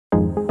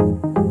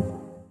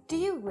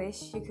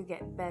wish you could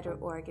get better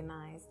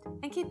organized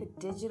and keep a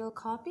digital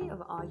copy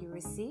of all your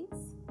receipts?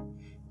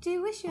 Do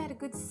you wish you had a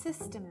good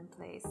system in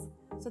place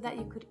so that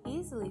you could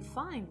easily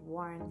find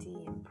warranty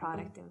and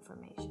product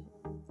information?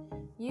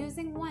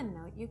 Using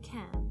OneNote, you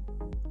can.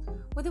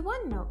 With the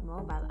OneNote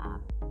mobile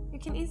app, you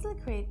can easily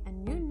create a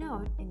new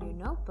note in your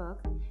notebook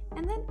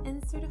and then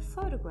insert a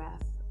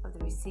photograph of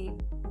the receipt,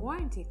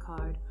 warranty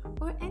card,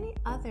 or any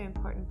other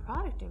important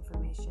product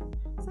information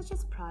such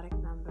as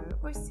product number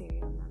or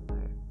serial number.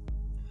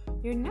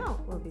 Your note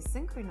will be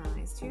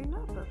synchronized to your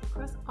notebook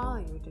across all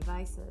your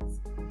devices.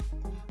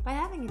 By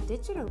having a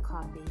digital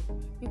copy,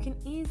 you can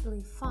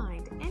easily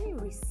find any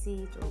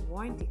receipt or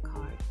warranty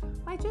card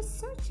by just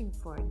searching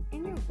for it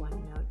in your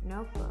OneNote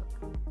notebook.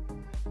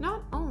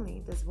 Not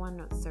only does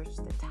OneNote search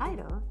the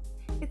title,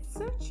 it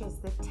searches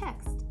the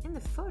text in the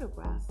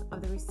photograph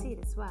of the receipt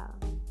as well.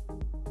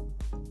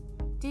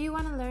 Do you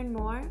want to learn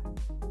more?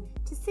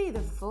 To see the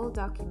full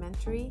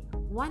documentary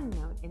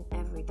OneNote in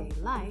Everyday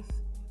Life,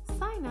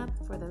 sign up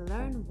for the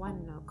Learn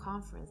OneNote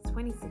Conference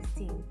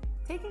 2016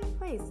 taking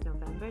place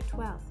November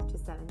 12th to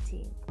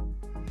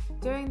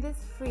 17th. During this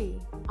free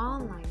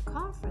online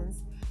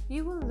conference,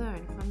 you will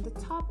learn from the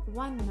top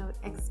OneNote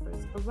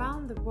experts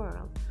around the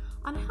world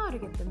on how to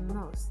get the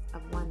most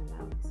of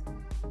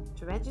OneNote.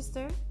 To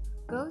register,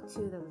 go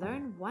to the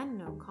Learn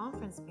OneNote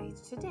conference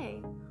page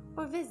today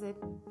or visit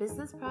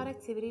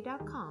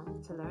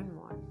businessproductivity.com to learn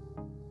more.